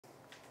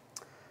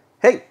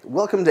Hey,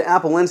 welcome to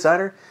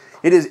AppleInsider.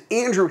 It is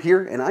Andrew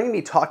here, and I'm going to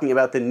be talking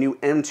about the new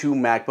M2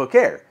 MacBook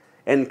Air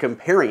and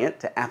comparing it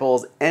to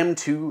Apple's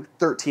M2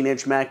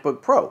 13-inch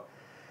MacBook Pro.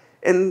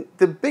 And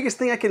the biggest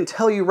thing I can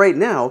tell you right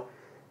now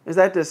is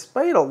that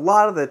despite a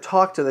lot of the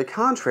talk to the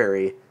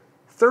contrary,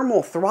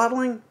 thermal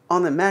throttling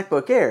on the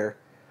MacBook Air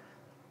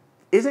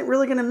isn't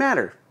really going to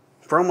matter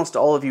for almost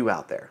all of you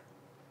out there.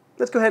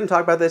 Let's go ahead and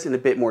talk about this in a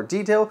bit more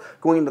detail,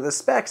 going into the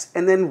specs,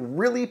 and then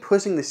really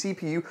pushing the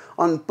CPU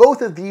on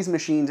both of these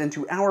machines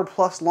into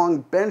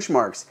hour-plus-long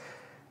benchmarks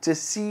to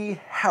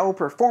see how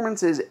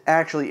performance is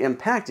actually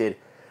impacted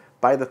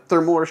by the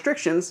thermal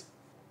restrictions.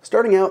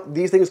 Starting out,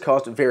 these things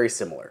cost very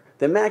similar.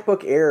 The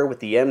MacBook Air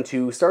with the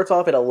M2 starts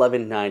off at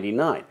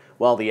 $1199,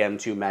 while the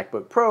M2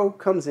 MacBook Pro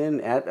comes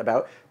in at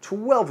about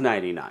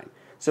 $1299.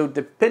 So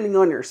depending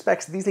on your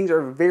specs, these things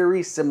are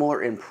very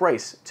similar in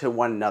price to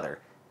one another.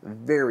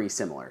 Very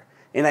similar.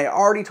 And I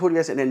already told you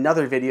this in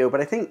another video,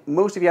 but I think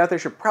most of you out there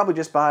should probably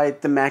just buy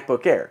the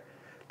MacBook Air,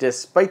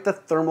 despite the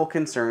thermal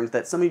concerns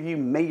that some of you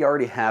may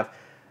already have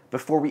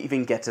before we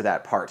even get to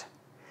that part.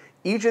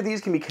 Each of these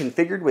can be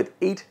configured with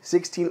 8,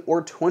 16,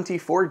 or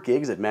 24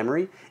 gigs of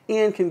memory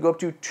and can go up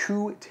to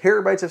 2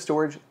 terabytes of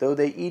storage, though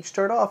they each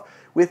start off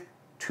with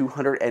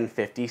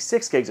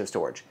 256 gigs of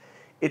storage.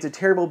 It's a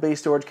terrible base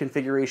storage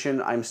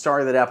configuration. I'm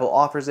sorry that Apple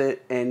offers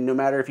it, and no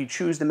matter if you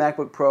choose the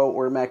MacBook Pro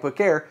or MacBook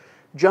Air,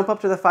 jump up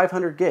to the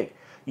 500 gig.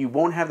 You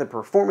won't have the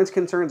performance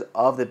concerns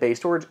of the base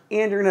storage,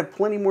 and you're going to have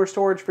plenty more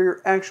storage for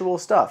your actual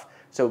stuff.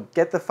 So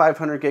get the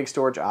 500 gig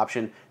storage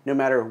option no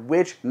matter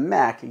which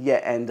Mac you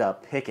end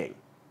up picking.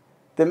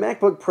 The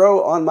MacBook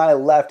Pro on my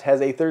left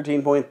has a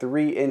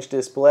 13.3-inch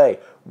display,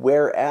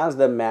 whereas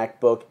the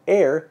MacBook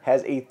Air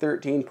has a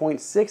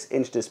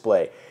 13.6-inch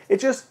display.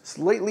 It's just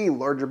slightly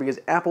larger because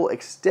Apple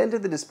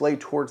extended the display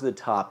towards the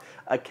top,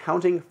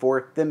 accounting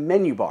for the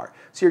menu bar.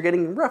 So you're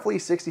getting roughly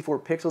 64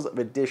 pixels of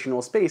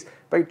additional space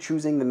by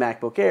choosing the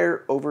MacBook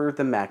Air over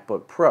the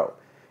MacBook Pro.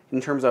 In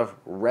terms of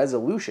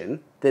resolution,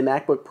 the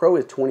MacBook Pro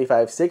is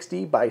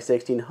 2560 by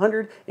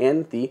 1600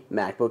 and the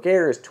MacBook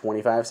Air is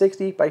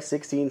 2560 by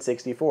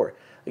 1664.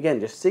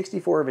 Again, just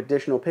 64 of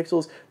additional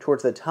pixels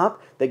towards the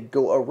top that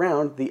go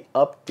around the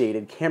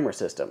updated camera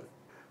system.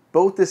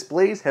 Both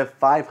displays have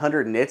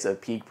 500 nits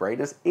of peak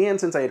brightness, and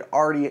since I had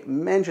already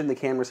mentioned the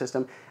camera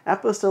system,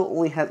 Apple still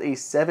only has a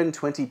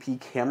 720p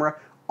camera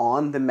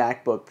on the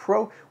MacBook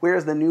Pro,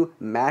 whereas the new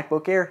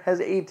MacBook Air has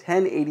a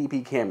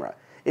 1080p camera.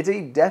 It's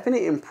a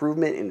definite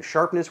improvement in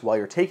sharpness while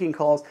you're taking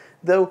calls,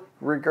 though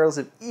regardless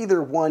of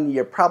either one,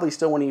 you probably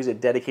still want to use a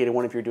dedicated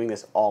one if you're doing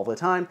this all the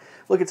time.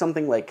 Look at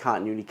something like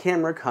Continuity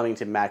Camera coming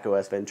to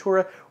macOS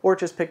Ventura, or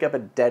just pick up a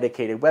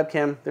dedicated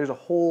webcam. There's a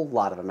whole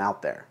lot of them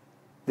out there.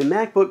 The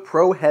MacBook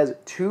Pro has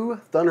 2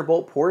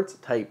 Thunderbolt ports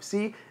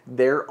Type-C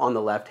there on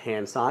the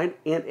left-hand side,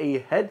 and a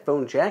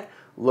headphone jack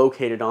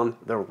located on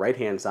the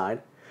right-hand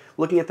side.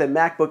 Looking at the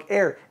MacBook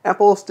Air,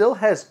 Apple still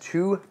has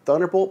 2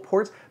 Thunderbolt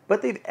ports,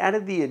 but they've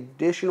added the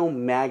additional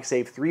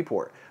MagSafe 3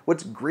 port.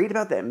 What's great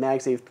about that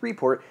MagSafe 3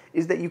 port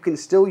is that you can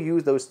still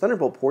use those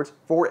Thunderbolt ports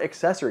for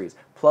accessories.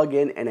 Plug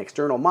in an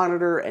external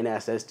monitor, an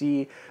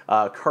SSD,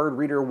 card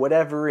reader,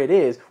 whatever it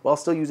is, while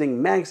still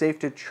using MagSafe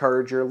to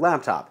charge your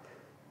laptop.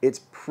 It's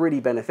pretty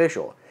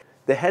beneficial.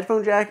 The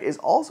headphone jack is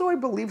also, I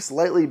believe,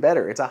 slightly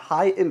better. It's a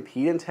high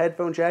impedance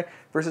headphone jack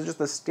versus just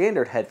the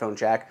standard headphone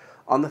jack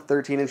on the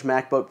 13-inch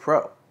MacBook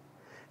Pro.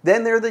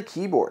 Then there are the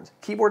keyboards.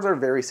 Keyboards are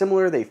very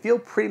similar. They feel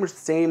pretty much the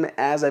same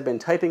as I've been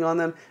typing on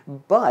them,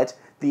 but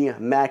the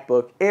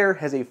MacBook Air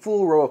has a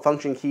full row of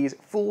function keys,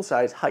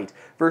 full-size height,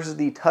 versus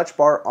the touch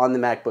bar on the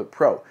MacBook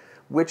Pro.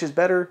 Which is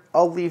better?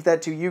 I'll leave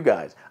that to you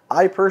guys.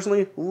 I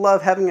personally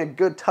love having a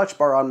good touch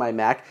bar on my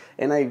Mac,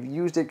 and I've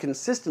used it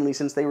consistently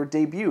since they were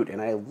debuted, and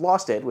I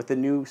lost it with the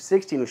new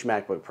 16-inch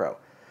MacBook Pro.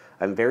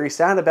 I'm very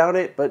sad about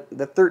it, but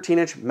the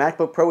 13-inch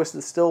MacBook Pro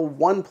is still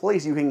one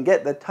place you can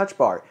get the touch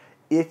bar,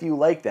 if you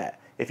like that.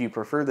 If you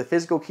prefer the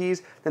physical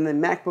keys, then the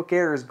MacBook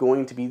Air is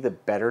going to be the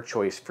better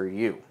choice for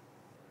you.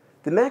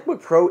 The MacBook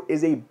Pro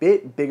is a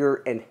bit bigger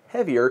and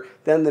heavier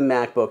than the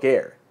MacBook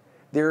Air.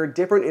 There are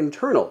different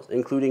internals,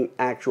 including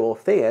actual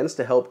fans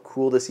to help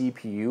cool the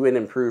CPU and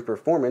improve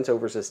performance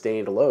over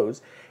sustained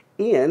loads,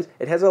 and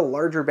it has a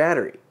larger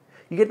battery.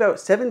 You get about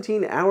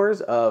 17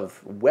 hours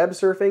of web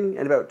surfing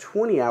and about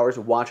 20 hours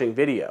watching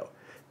video.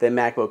 The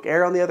MacBook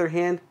Air, on the other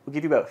hand, will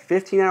give you about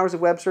 15 hours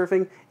of web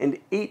surfing and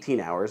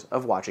 18 hours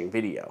of watching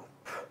video.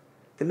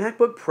 The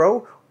MacBook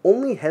Pro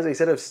only has a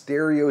set of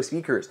stereo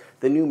speakers.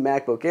 The new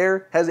MacBook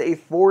Air has a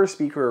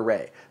 4-speaker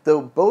array.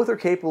 Though both are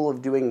capable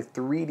of doing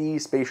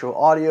 3D spatial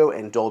audio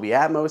and Dolby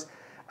Atmos,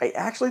 I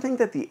actually think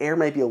that the Air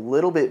might be a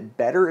little bit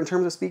better in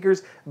terms of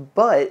speakers,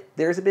 but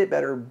there's a bit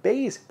better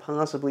bass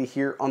possibly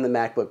here on the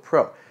MacBook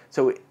Pro.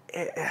 So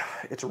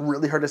it's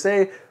really hard to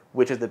say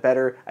which is the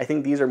better. I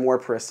think these are more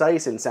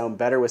precise and sound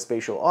better with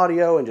spatial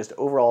audio and just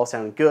overall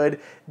sound good.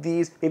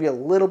 These maybe a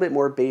little bit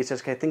more bass,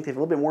 just I think they have a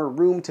little bit more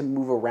room to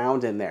move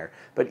around in there.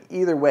 But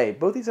either way,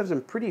 both these have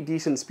some pretty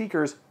decent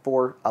speakers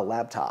for a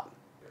laptop.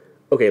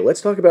 Okay,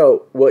 let's talk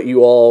about what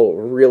you all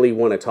really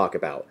want to talk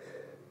about,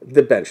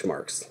 the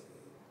benchmarks.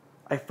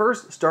 I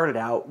first started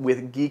out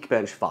with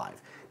Geekbench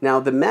 5. Now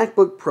the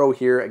MacBook Pro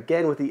here,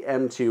 again with the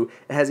M2,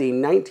 it has a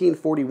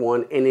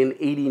 1941 and an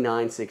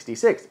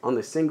 8966 on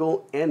the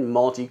single and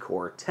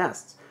multi-core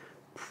tests.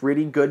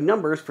 Pretty good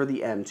numbers for the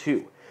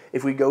M2.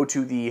 If we go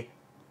to the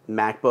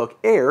MacBook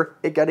Air,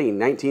 it got a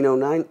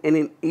 1909 and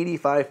an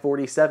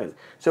 8547.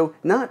 So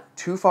not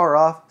too far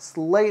off,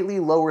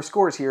 slightly lower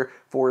scores here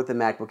for the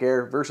MacBook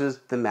Air versus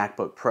the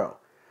MacBook Pro.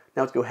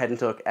 Now let's go ahead and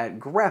look at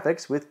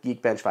graphics with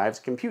Geekbench 5's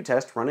compute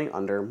test running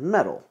under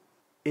Metal.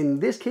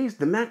 In this case,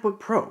 the MacBook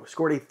Pro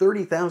scored a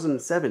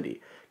 30,070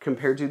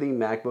 compared to the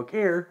MacBook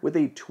Air with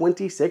a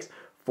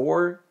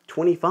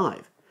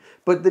 26,425.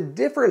 But the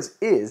difference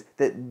is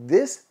that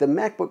the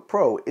MacBook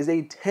Pro is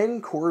a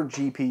 10-core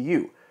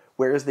GPU,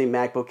 whereas the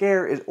MacBook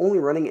Air is only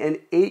running an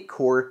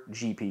 8-core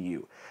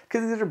GPU,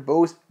 because these are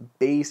both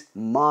base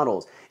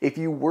models. If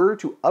you were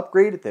to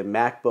upgrade the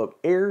MacBook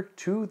Air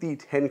to the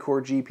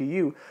 10-core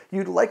GPU,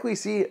 you'd likely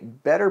see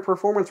better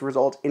performance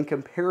results in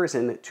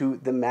comparison to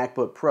the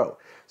MacBook Pro.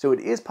 So it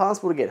is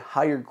possible to get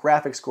higher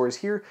graphics scores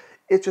here.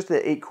 It's just the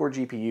 8-core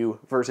GPU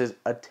versus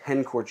a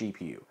 10-core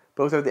GPU.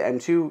 Both are the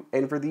M2,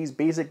 and for these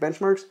basic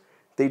benchmarks,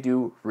 they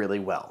do really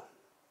well.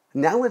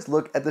 Now let's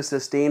look at the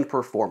sustained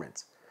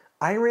performance.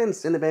 I ran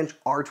Cinebench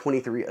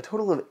R23 a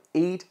total of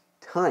 8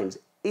 times,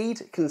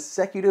 8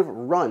 consecutive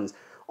runs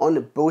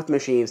on both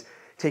machines,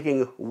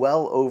 taking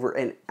well over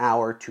an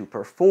hour to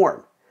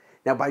perform.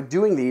 Now by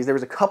doing these, there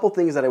was a couple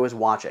things that I was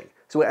watching.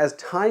 So as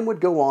time would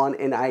go on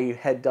and I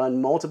had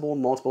done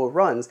multiple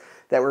runs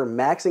that were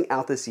maxing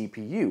out the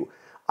CPU,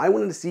 I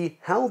wanted to see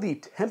how the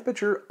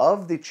temperature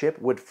of the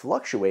chip would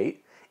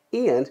fluctuate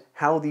and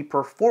how the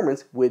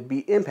performance would be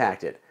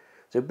impacted.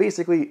 So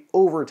basically,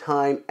 over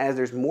time, as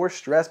there's more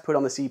stress put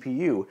on the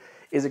CPU,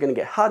 is it going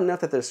to get hot enough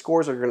that the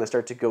scores are going to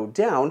start to go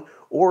down,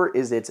 or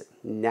is its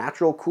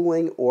natural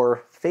cooling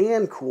or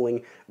fan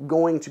cooling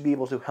going to be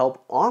able to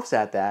help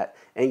offset that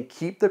and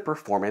keep the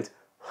performance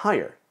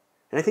higher?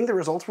 And I think the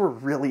results were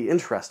really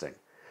interesting.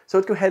 So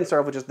let's go ahead and start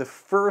off with just the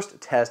first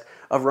test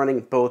of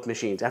running both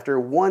machines. After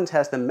one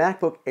test, the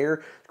MacBook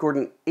Air scored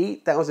an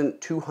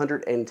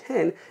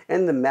 8,210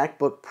 and the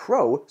MacBook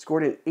Pro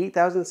scored an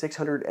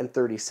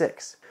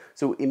 8,636.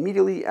 So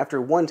immediately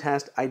after one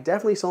test, I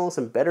definitely saw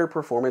some better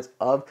performance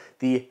of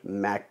the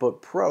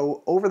MacBook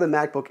Pro over the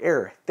MacBook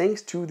Air,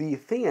 thanks to the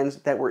fans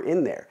that were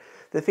in there.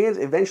 The fans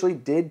eventually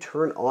did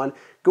turn on,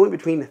 going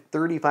between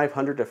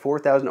 3,500 to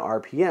 4,000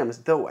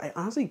 RPMs, though I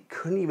honestly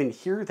couldn't even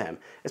hear them,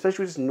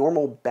 especially with just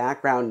normal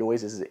background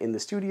noises in the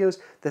studios.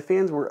 The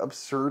fans were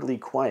absurdly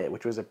quiet,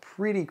 which was a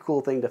pretty cool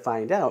thing to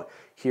find out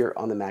here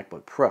on the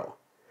MacBook Pro.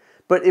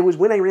 But it was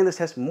when I ran this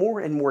test more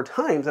and more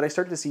times that I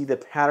started to see the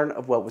pattern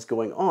of what was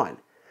going on.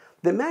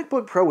 The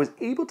MacBook Pro was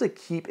able to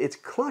keep its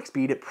clock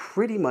speed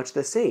pretty much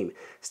the same,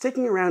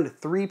 sticking around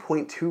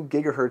 3.2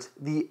 gigahertz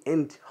the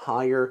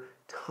entire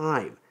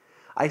time.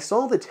 I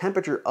saw the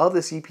temperature of the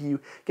CPU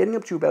getting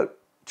up to about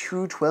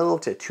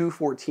 212 to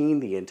 214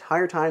 the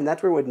entire time.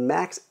 That's where it would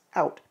max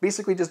out.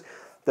 Basically just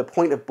the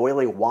point of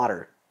boiling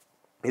water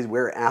is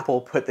where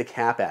Apple put the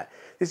cap at.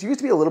 This used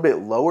to be a little bit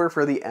lower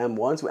for the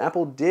M1, so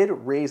Apple did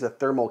raise the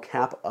thermal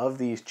cap of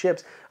these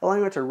chips,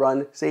 allowing it to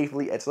run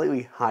safely at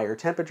slightly higher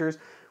temperatures,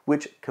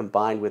 which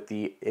combined with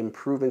the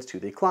improvements to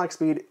the clock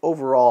speed,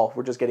 overall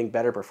we're just getting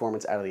better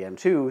performance out of the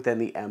M2 than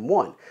the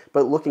M1.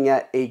 But looking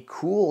at a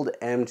cooled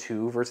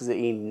M2 versus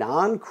a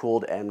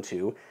non-cooled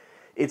M2,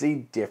 it's a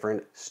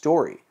different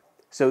story.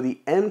 So the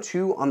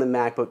M2 on the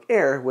MacBook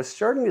Air was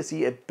starting to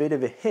see a bit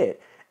of a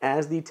hit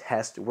as the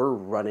tests were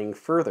running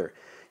further.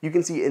 You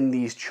can see in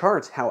these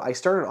charts how I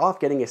started off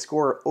getting a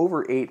score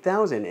over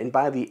 8,000, and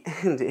by the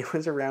end it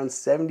was around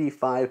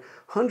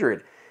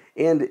 7,500.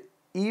 And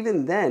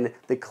even then,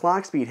 the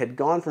clock speed had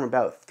gone from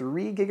about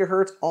 3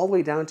 gigahertz all the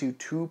way down to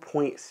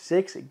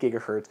 2.6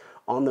 gigahertz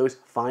on those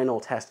final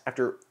tests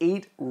after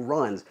 8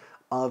 runs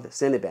of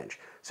Cinebench.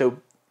 So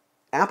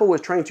Apple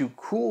was trying to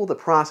cool the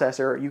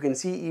processor. You can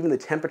see even the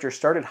temperature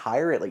started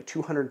higher at like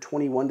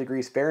 221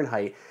 degrees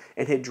Fahrenheit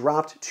and had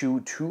dropped to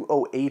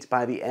 208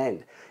 by the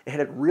end. It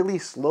had really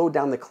slowed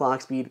down the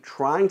clock speed,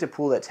 trying to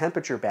pull that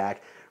temperature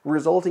back,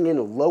 resulting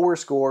in lower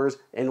scores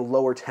and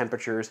lower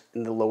temperatures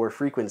and the lower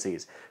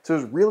frequencies. So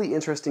it was really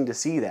interesting to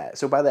see that.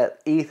 So by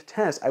that 8th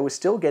test, I was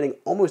still getting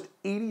almost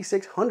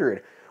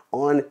 8,600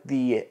 on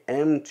the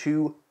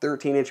M2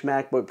 13-inch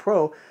MacBook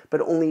Pro, but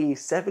only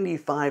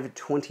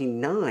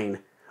 7,529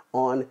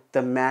 on the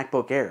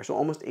MacBook Air. So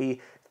almost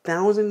a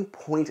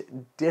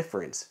 1,000-point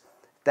difference,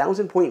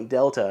 1,000-point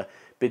delta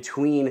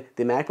between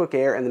the MacBook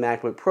Air and the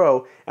MacBook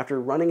Pro after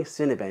running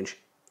Cinebench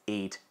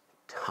 8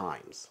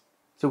 times.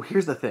 So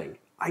here's the thing.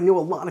 I know a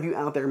lot of you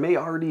out there may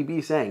already be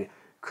saying,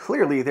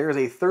 clearly there is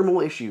a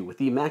thermal issue with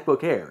the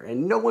MacBook Air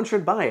and no one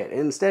should buy it.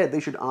 Instead, they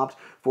should opt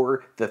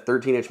for the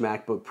 13-inch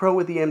MacBook Pro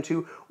with the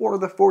M2 or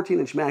the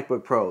 14-inch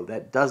MacBook Pro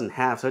that doesn't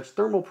have such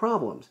thermal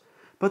problems.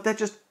 But that's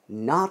just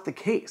not the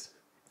case.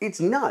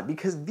 It's not,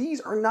 because these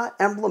are not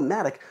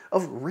emblematic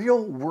of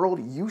real-world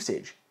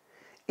usage.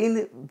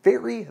 In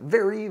very,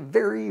 very,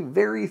 very,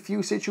 very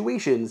few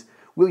situations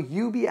Will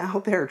you be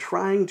out there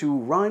trying to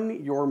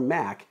run your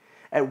Mac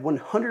at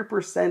 100%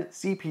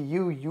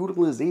 CPU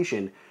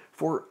utilization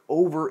for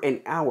over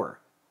an hour?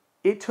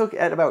 It took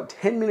at about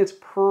 10 minutes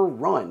per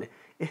run.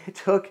 It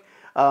took,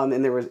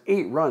 and there was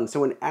 8 runs,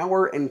 so an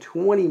hour and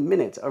 20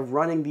 minutes of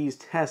running these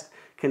tests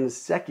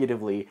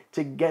consecutively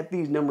to get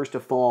these numbers to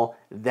fall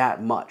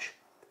that much.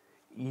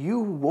 You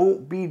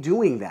won't be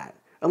doing that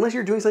unless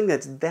you're doing something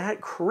that's that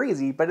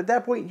crazy, but at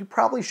that point you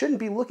probably shouldn't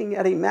be looking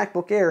at a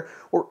MacBook Air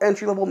or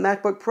entry-level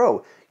MacBook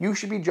Pro. You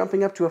should be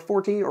jumping up to a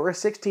 14 or a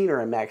 16 or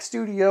a Mac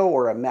Studio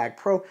or a Mac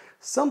Pro,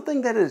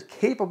 something that is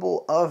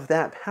capable of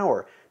that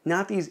power,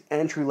 not these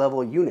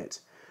entry-level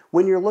units.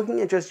 When you're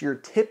looking at just your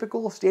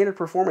typical standard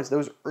performance,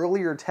 those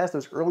earlier tests,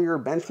 those earlier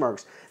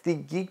benchmarks, the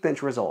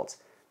Geekbench results,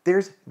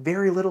 there's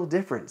very little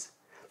difference.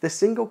 The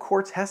single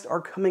core tests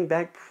are coming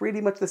back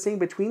pretty much the same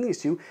between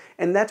these two,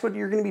 and that's what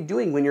you're going to be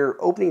doing when you're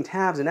opening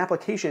tabs and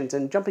applications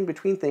and jumping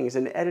between things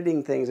and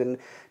editing things and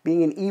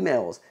being in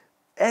emails.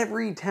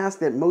 Every task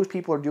that most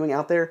people are doing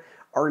out there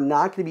are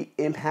not going to be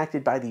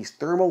impacted by these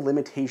thermal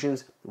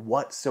limitations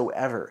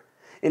whatsoever.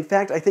 In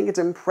fact, I think it's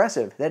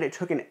impressive that it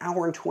took an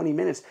hour and 20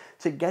 minutes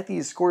to get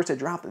these scores to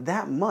drop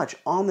that much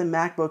on the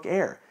MacBook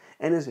Air,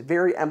 and is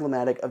very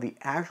emblematic of the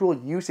actual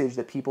usage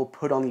that people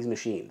put on these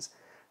machines.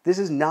 This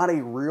is not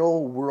a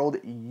real-world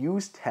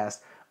use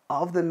test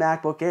of the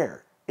MacBook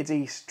Air. It's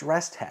a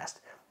stress test,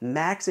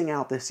 maxing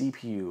out the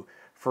CPU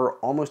for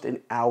almost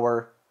an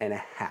hour and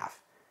a half.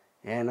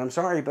 And I'm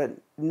sorry, but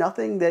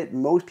nothing that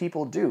most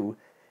people do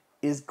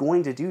is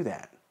going to do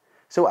that.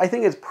 So I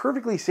think it's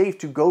perfectly safe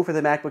to go for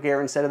the MacBook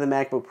Air instead of the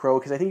MacBook Pro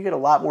because I think you get a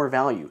lot more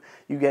value.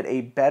 You get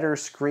a better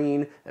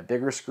screen, a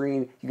bigger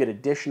screen, you get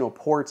additional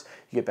ports,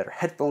 you get better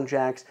headphone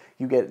jacks,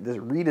 you get this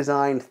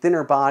redesigned,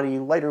 thinner body,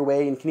 lighter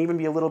weight, and can even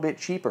be a little bit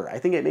cheaper. I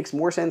think it makes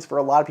more sense for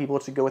a lot of people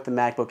to go with the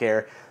MacBook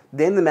Air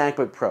than the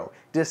MacBook Pro,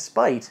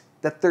 despite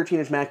the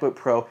 13-inch MacBook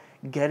Pro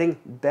getting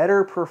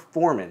better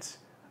performance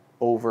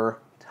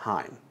over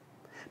time.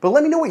 But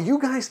let me know what you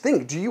guys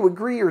think. Do you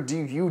agree or do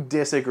you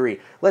disagree?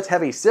 Let's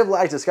have a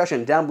civilized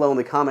discussion down below in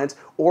the comments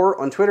or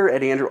on Twitter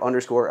at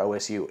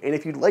Andrew_OSU. And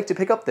if you'd like to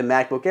pick up the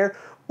MacBook Air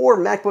or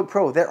MacBook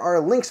Pro, there are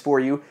links for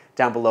you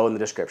down below in the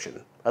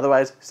description.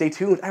 Otherwise, stay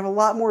tuned. I have a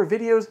lot more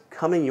videos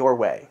coming your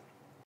way.